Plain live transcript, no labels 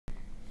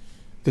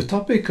The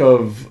topic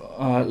of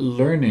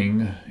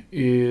learning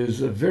is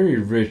a very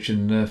rich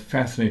and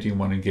fascinating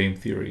one in game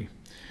theory.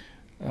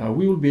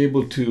 We will be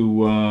able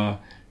to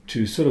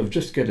sort of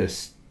just get a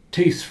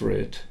taste for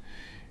it,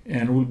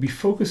 and we'll be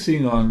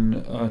focusing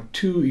on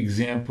two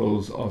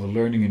examples of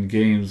learning in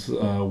games.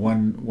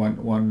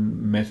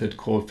 One method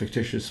called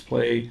fictitious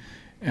play,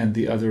 and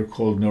the other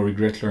called no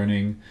regret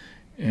learning,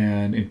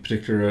 and in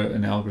particular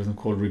an algorithm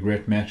called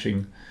regret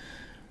matching.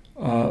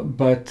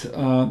 But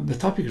the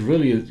topic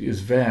really is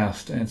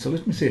vast, and so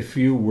let me say a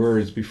few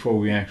words before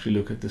we actually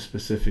look at the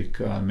specific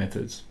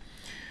methods.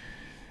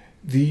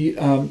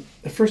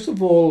 First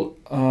of all,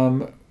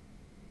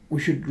 we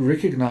should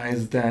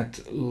recognize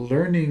that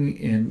learning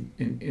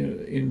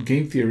in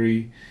game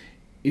theory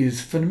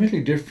is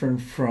fundamentally different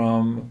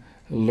from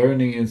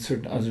learning in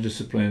certain other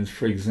disciplines,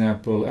 for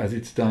example, as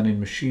it's done in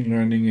machine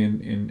learning,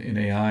 in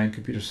AI and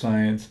computer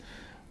science,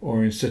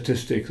 or in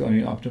statistics or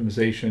in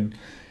optimization.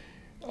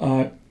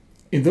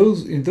 In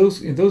those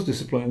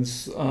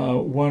disciplines,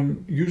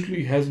 one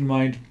usually has in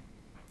mind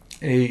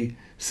a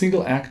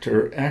single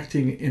actor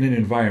acting in an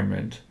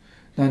environment.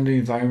 Now, the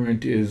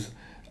environment is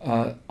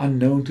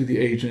unknown to the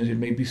agent. It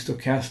may be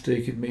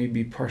stochastic. It may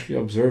be partially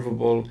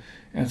observable,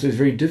 and so it's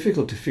very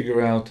difficult to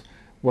figure out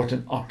what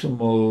an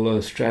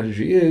optimal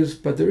strategy is.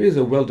 But there is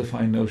a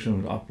well-defined notion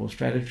of an optimal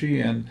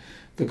strategy, and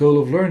the goal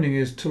of learning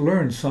is to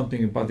learn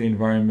something about the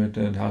environment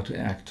and how to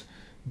act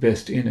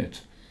best in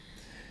it.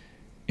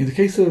 In the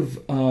case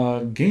of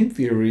game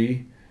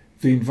theory,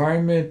 the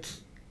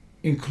environment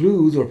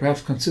includes or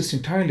perhaps consists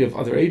entirely of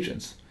other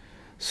agents.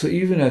 So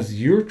even as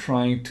you're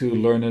trying to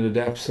learn and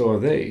adapt, so are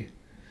they.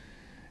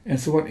 And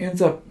so what ends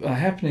up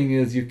happening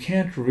is you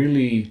can't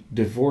really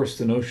divorce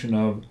the notion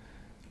of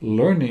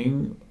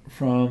learning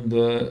from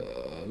the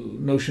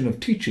notion of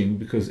teaching,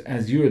 because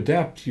as you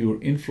adapt,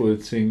 you're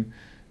influencing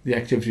the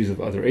activities of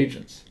other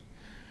agents.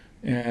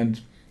 And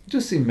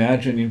just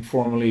imagine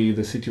informally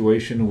the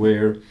situation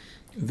where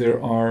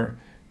there are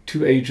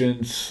two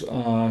agents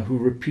who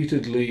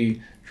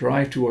repeatedly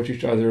drive towards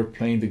each other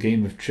playing the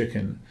game of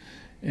chicken,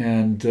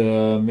 and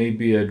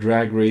maybe a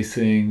drag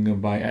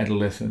racing by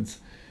adolescents,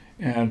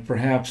 and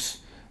perhaps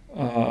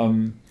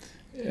one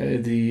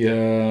of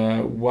the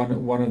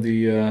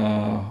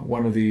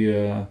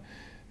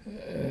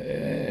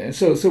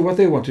so what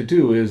they want to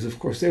do is, of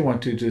course, they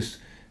want to just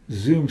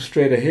zoom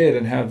straight ahead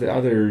and have the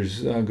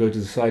others go to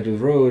the side of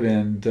the road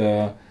and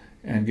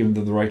give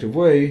them the right of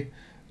way.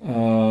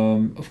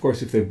 Of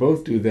course, if they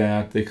both do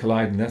that, they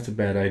collide, and that's a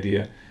bad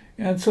idea.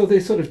 And so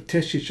they sort of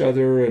test each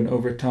other, and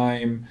over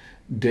time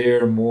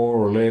dare more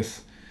or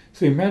less.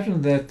 So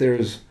imagine that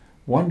there's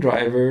one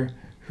driver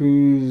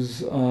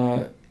who's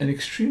an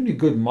extremely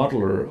good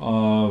modeler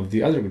of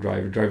the other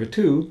driver, driver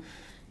 2.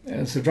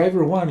 And so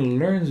driver 1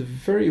 learns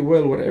very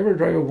well whatever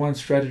driver 1's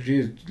strategy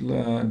is.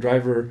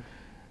 Driver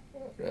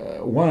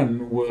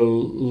 1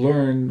 will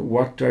learn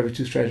what driver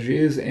 2's strategy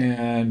is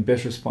and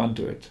best respond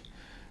to it.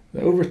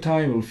 Over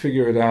time, we'll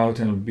figure it out,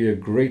 and it'll be a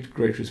great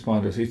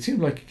responder. So it seems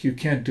like you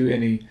can't do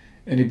any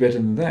better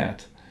than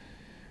that.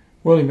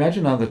 Well,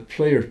 imagine now that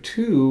player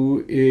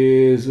 2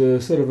 is a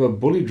sort of a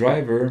bully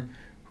driver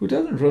who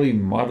doesn't really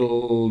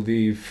model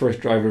the first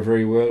driver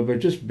very well, but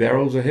just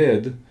barrels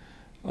ahead,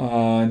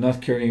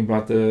 not caring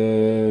about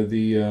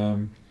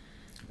the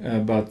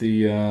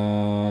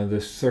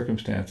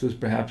circumstances.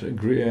 Perhaps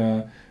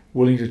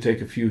willing to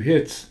take a few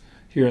hits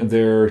here and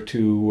there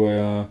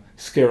to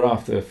scare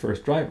off the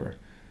first driver.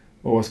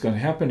 Well, what's going to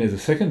happen is the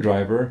second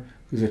driver,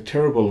 who's a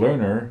terrible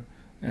learner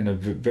and a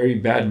very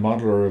bad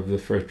modeler of the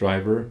first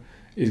driver,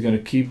 is going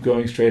to keep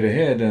going straight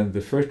ahead, and the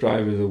first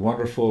driver is a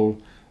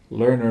wonderful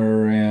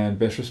learner and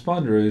best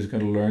responder is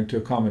going to learn to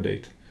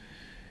accommodate.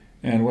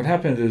 And what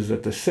happens is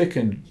that the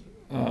second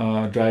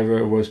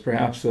driver was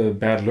perhaps a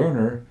bad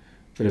learner,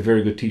 but a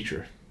very good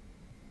teacher.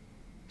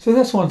 So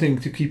that's one thing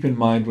to keep in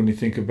mind when you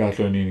think about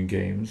learning in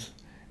games.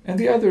 And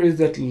the other is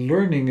that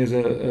learning is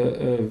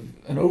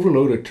an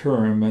overloaded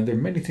term, and there are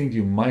many things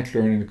you might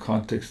learn in the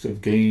context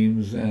of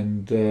games,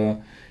 and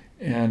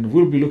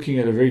we'll be looking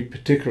at a very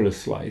particular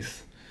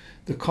slice.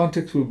 The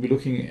context we'll be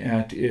looking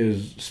at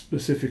is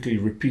specifically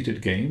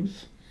repeated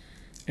games,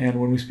 and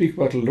when we speak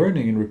about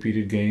learning in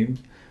repeated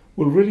games,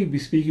 we'll really be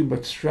speaking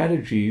about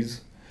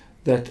strategies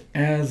that,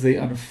 as they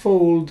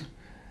unfold,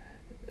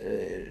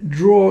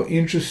 draw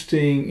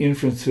interesting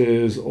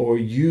inferences or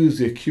use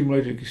the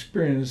accumulated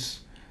experience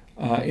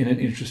in an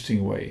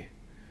interesting way.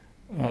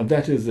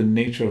 That is the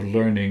nature of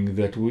learning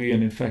that we,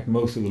 and in fact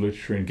most of the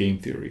literature in game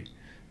theory,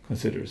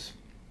 considers.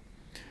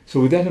 So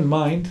with that in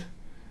mind,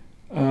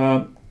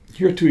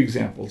 here are two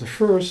examples. The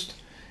first,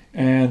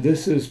 and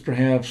this is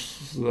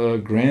perhaps the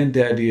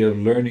granddaddy of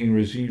learning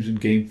regimes in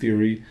game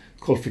theory,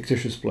 called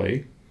fictitious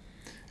play.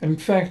 And in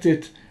fact,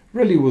 it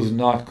really was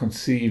not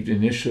conceived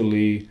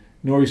initially,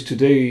 nor is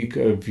today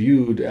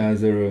viewed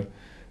as a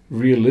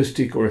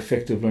realistic or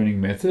effective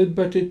learning method,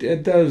 but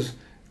it does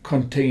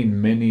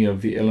contain many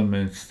of the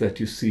elements that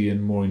you see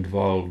in more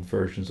involved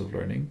versions of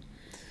learning.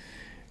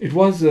 It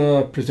was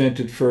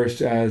presented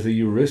first as a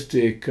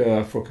heuristic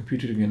for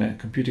computing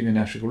a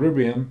national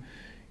equilibrium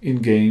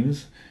in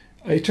games.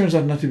 It turns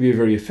out not to be a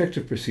very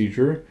effective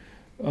procedure,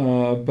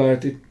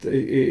 but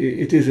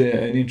it is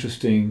an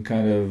interesting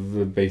kind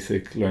of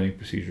basic learning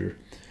procedure.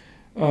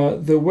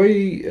 The way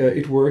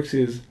it works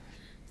is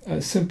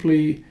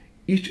simply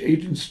each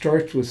agent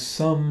starts with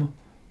some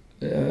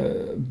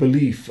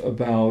belief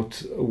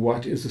about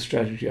what is the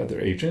strategy of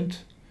their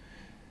agent.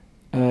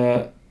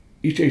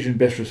 Each agent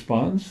best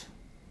responds.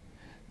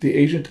 The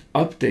agent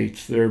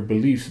updates their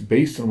beliefs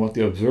based on what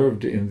they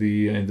observed in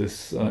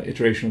this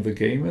iteration of the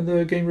game, and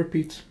the game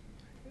repeats.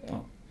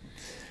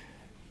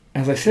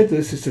 As I said,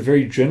 this is a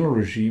very general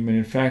regime, and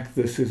in fact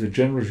this is a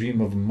general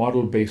regime of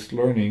model-based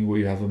learning, where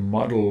you have a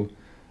model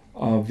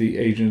of the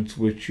agents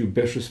which you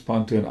best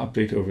respond to and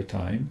update over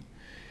time.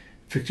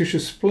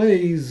 Fictitious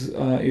plays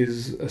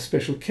is a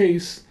special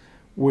case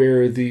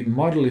where the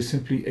model is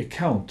simply a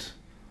count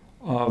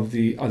of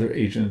the other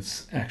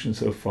agents' actions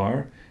so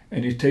far,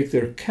 and you take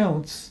their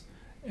counts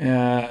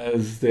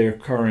as their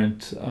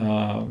current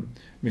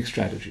mixed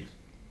strategy.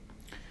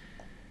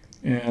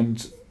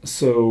 And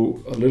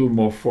so, a little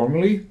more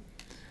formally,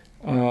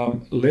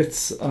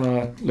 let's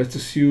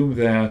assume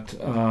that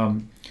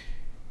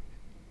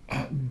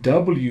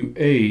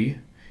WA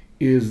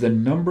is the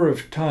number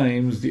of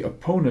times the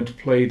opponent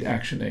played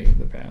action A in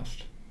the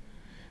past.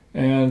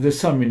 And there's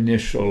some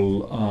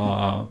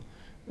initial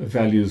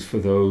values for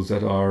those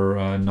that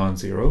are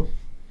non-zero.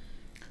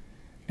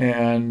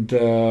 And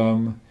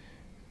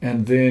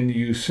then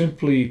you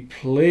simply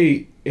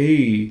play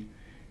A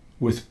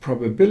with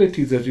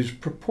probability that is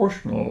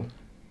proportional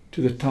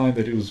to the time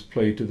that it was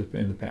played in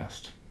the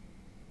past.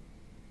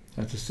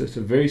 That's just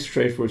a very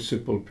straightforward,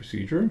 simple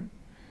procedure.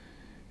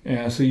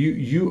 So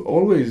you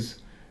always,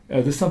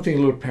 there's something a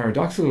little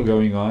paradoxical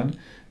going on,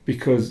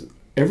 because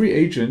every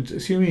agent,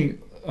 assuming,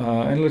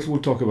 and we'll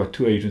talk about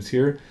two agents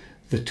here,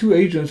 the two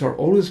agents are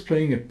always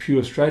playing a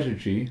pure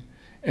strategy,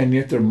 and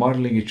yet they're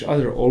modeling each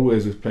other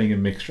always as playing a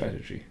mixed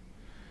strategy.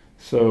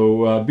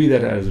 So be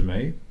that as it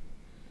may.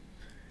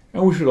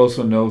 And we should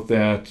also note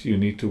that you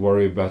need to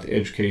worry about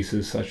edge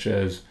cases such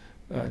as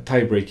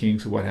tie breaking.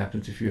 So what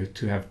happens if you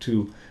have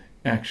two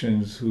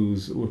actions who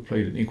were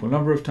played an equal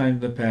number of times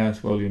in the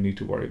past? Well, you need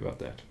to worry about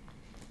that.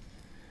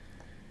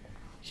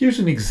 Here's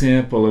an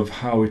example of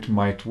how it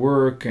might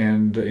work,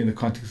 and in the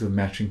context of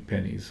matching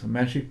pennies. So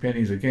matching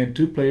pennies, again,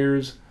 two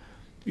players,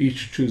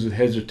 each chooses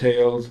heads or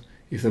tails.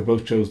 If they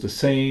both chose the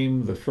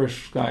same, the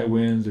first guy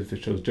wins. If they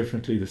chose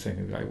differently, the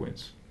second guy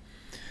wins.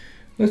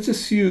 Let's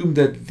assume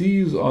that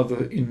these are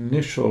the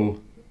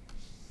initial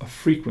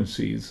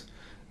frequencies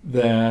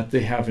that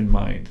they have in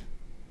mind.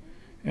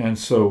 And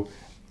so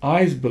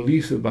I's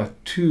belief about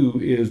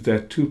 2 is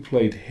that 2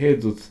 played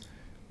heads with,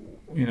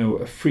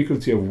 a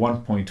frequency of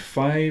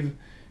 1.5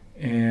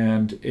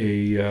 and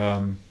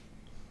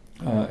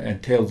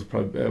and tails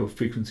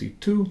frequency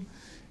 2,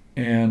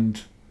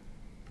 and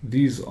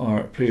these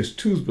are players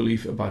 2's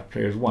belief about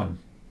players 1.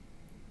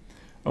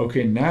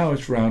 Okay, now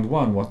it's round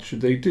 1. What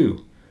should they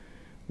do?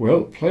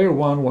 Well, player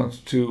 1 wants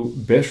to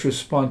best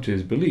respond to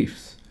his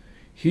beliefs.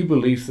 He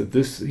believes that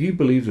this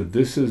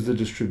is the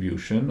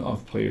distribution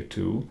of player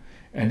 2,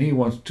 and he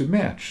wants to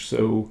match.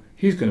 So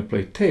he's going to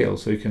play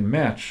tails, so he can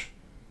match.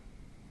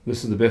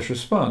 This is the best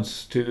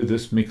response to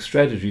this mixed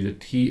strategy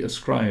that he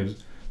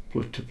ascribes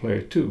to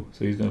player 2.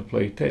 So he's going to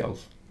play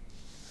tails.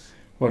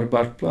 What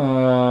about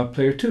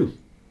player 2?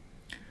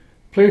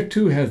 Player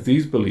 2 has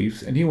these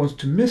beliefs, and he wants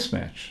to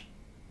mismatch.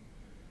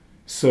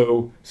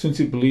 So since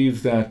he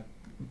believes that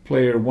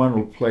player 1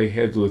 will play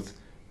heads with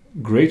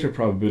greater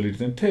probability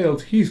than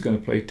tails, he's going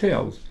to play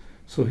tails.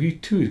 So he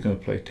too is going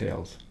to play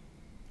tails.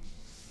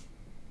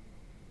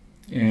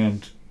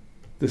 And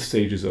this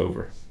stage is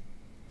over.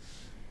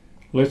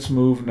 Let's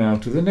move now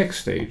to the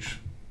next stage.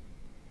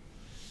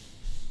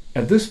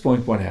 At this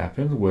point, what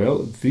happens?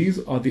 Well, these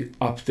are the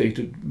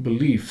updated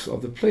beliefs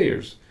of the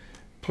players.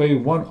 Player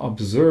 1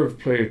 observed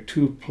player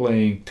 2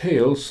 playing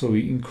tails, so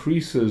he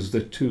increases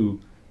the 2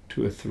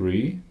 to a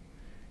 3.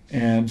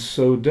 And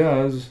so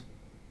does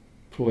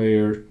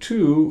player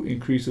 2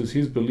 increases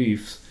his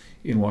beliefs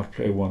in what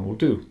player 1 will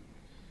do.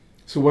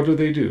 So what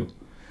do?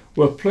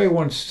 Well, player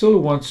 1 still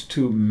wants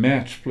to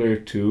match player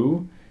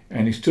 2,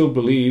 and he still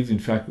believes, in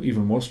fact,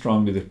 even more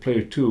strongly, that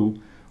player 2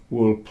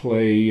 will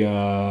play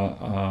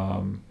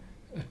a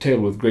tail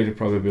with greater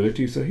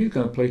probability, so he's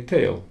going to play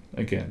tail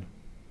again.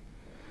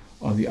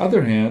 On the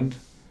other hand,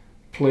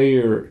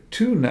 player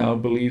 2 now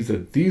believes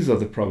that these are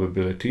the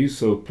probabilities,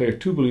 so player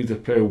 2 believes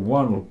that player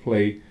 1 will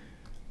play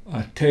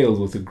tails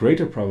with a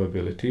greater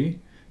probability.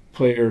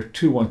 Player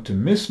 2 wants to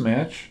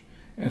mismatch,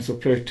 and so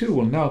player 2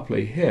 will now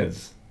play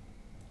heads.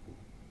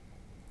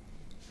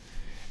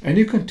 And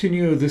you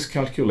continue this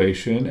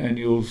calculation, and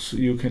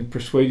you can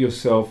persuade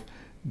yourself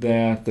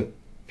that the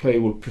play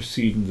will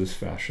proceed in this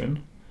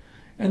fashion.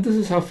 And this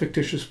is how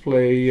fictitious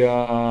play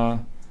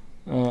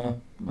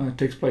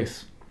takes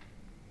place.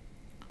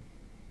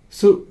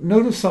 So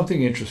notice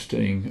something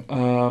interesting.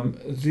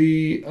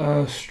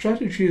 The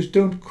strategies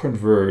don't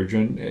converge,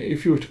 and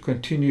if you were to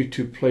continue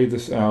to play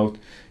this out,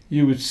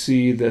 you would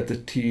see that the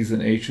T's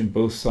and H on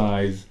both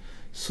sides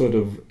sort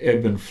of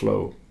ebb and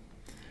flow.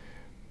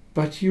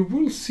 but you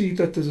will see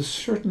that there's a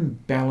certain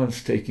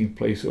balance taking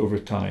place over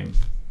time.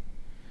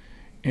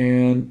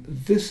 And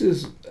this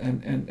is,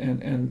 and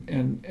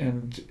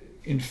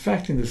in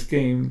fact, in this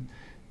game,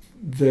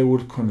 they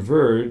would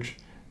converge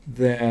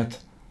that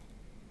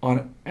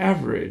on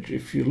average,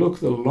 if you look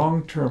at the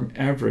long-term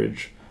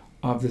average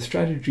of the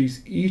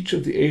strategies, each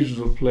of the agents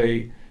will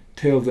play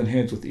tails and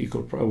heads with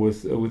equal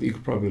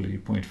probability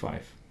 0.5.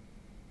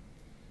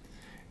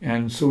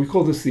 And so we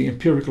call this the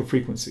empirical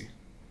frequency.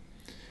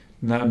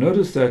 Now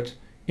notice that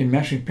in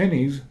matching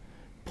pennies,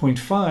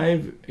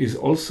 0.5 is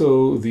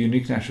also the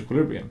unique Nash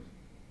equilibrium.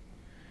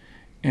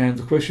 And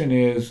the question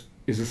is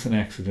this an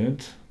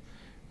accident?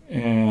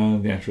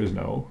 And the answer is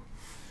no.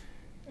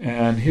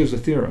 And here's the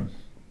theorem.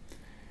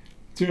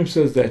 The theorem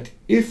says that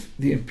if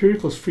the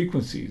empirical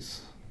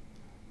frequencies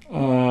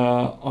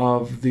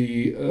of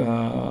the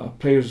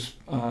players'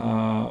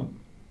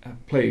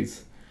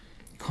 plays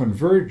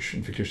converge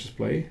in fictitious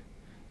play,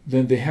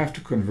 then they have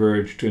to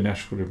converge to a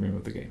Nash equilibrium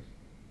of the game.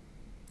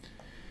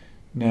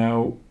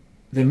 Now,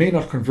 they may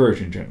not converge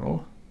in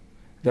general.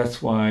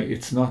 That's why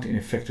it's not an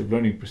effective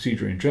learning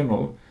procedure in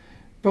general,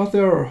 but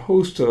there are a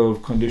host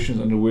of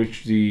conditions under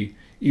which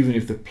even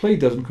if the play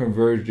doesn't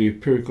converge, the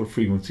empirical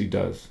frequency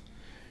does.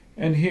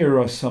 And here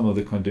are some of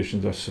the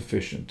conditions that are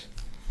sufficient.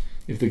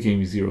 If the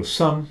game is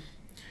zero-sum,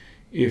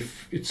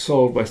 if it's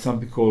solved by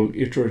something called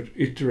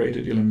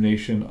iterated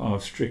elimination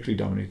of strictly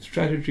dominated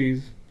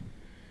strategies,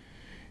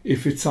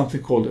 if it's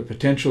something called a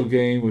potential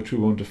game, which we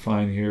won't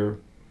define here,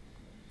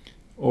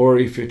 or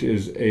if it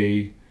is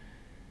a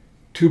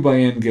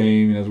 2-by-n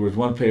game, in other words,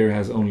 one player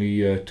has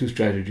only 2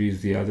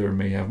 strategies, the other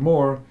may have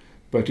more,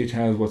 but it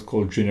has what's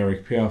called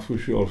generic payoffs,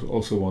 which we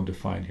also won't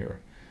define here.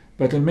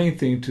 But the main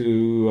thing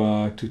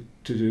to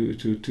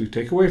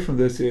take away from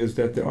this is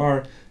that there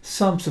are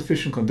some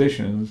sufficient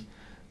conditions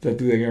that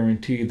do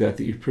guarantee that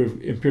the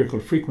empirical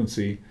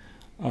frequency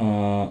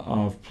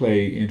of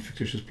play in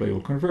fictitious play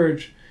will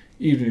converge,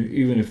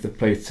 even if the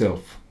play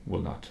itself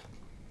will not.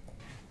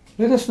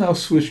 Let us now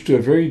switch to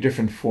a very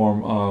different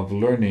form of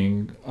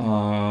learning.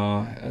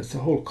 It's a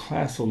whole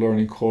class of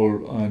learning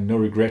called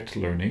no-regret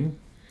learning.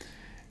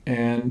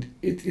 And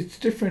it's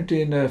different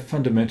in a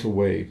fundamental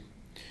way.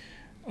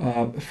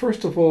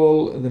 First of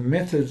all, the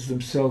methods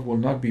themselves will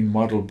not be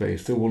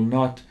model-based. They will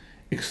not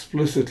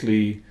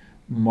explicitly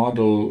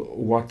model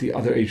what the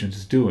other agent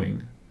is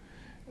doing,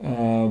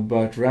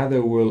 but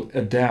rather will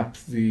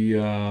adapt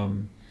the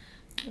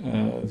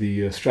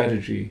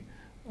strategy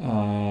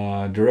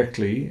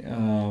directly.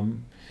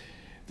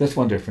 That's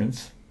one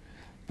difference.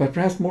 But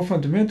perhaps more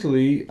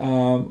fundamentally,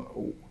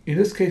 in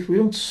this case, we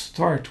don't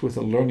start with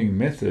a learning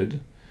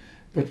method,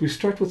 but we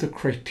start with a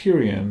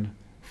criterion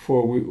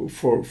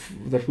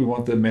that we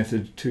want the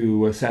method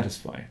to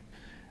satisfy,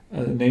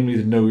 namely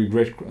the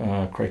no-regret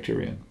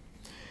criterion.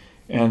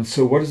 And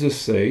so what does this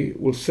say?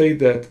 We'll say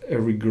that a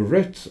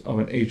regret of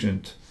an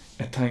agent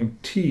at time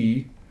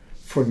t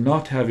for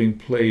not having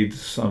played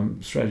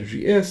some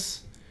strategy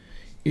S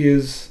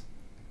is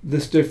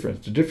this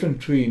difference, the difference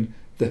between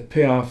the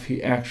payoff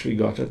he actually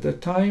got at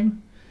that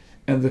time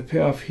and the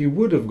payoff he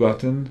would have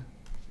gotten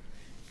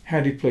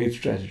had he played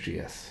strategy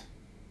S.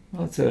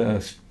 Well, that's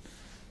a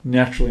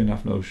natural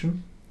enough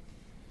notion.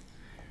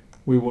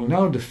 We will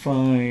now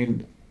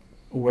define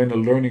when a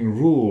learning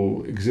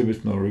rule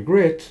exhibits no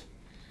regret.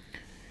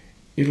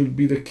 It'll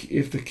be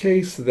if the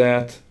case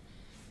that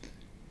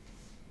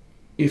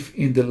if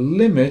in the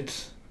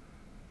limit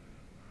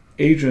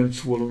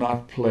agents will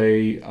not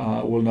play,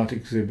 will not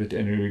exhibit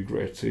any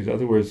regret. So in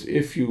other words,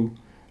 if you,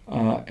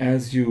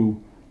 as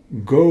you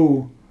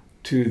go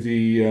to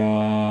the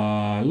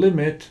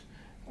limit,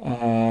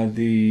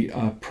 the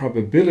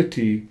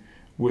probability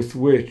with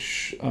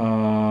which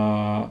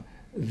the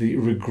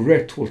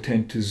regret will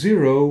tend to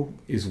 0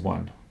 is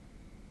 1.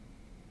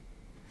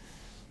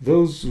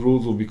 Those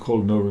rules will be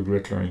called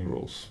no-regret learning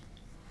rules.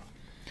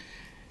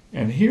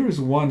 And here is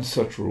one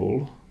such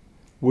rule,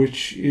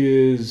 which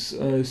is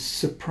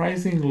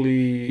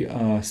surprisingly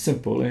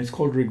simple, and it's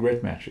called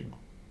regret matching.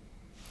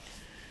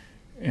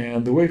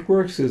 And the way it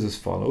works is as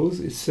follows.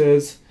 It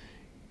says,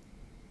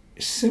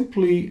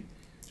 simply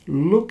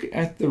look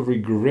at the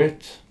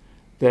regret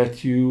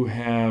that you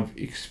have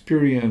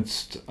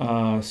experienced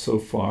so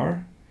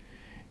far,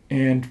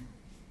 and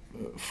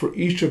for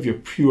each of your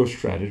pure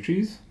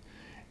strategies,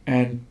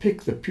 and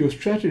pick the pure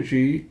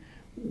strategy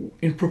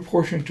in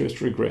proportion to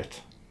its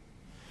regret.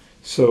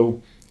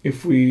 So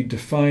if we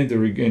define the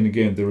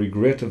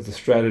regret of the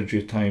strategy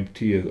at time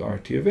t as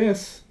RT of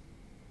S,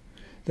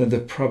 then the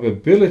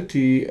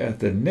probability at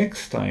the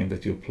next time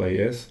that you play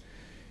S,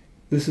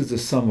 this is the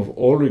sum of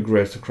all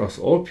regrets across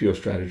all pure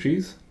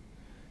strategies,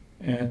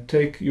 and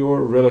take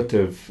your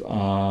relative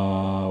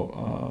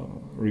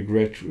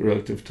regret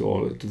relative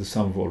to the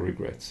sum of all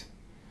regrets.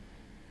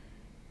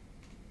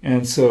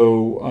 And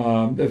so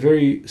a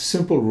very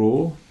simple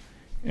rule,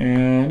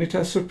 and it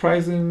has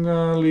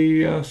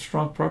surprisingly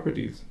strong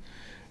properties.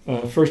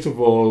 First of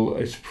all,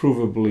 it's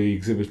provably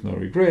exhibits no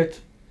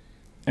regret,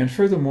 and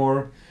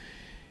furthermore,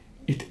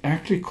 it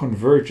actually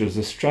converges.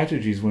 The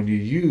strategies when you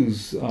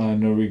use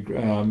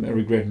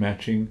regret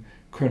matching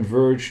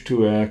converge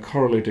to a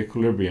correlated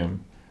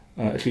equilibrium,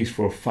 at least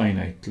for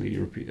finite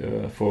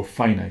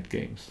finite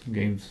games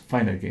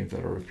that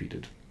are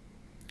repeated.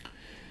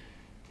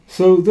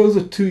 So those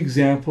are two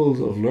examples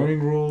of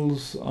learning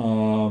rules.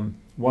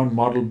 One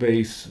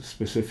model-based,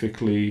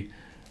 specifically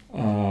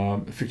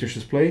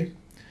fictitious play.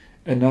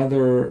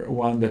 Another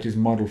one that is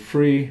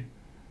model-free,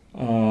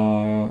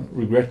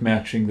 regret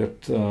matching,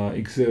 that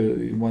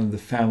one of the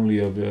family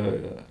of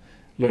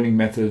learning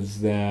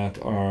methods that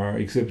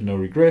exhibit no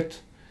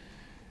regret.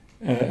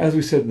 As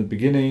we said in the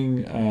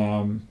beginning,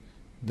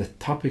 the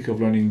topic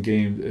of learning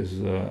games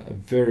is a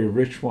very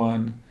rich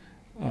one,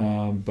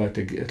 but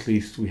at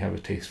least we have a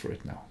taste for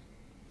it now.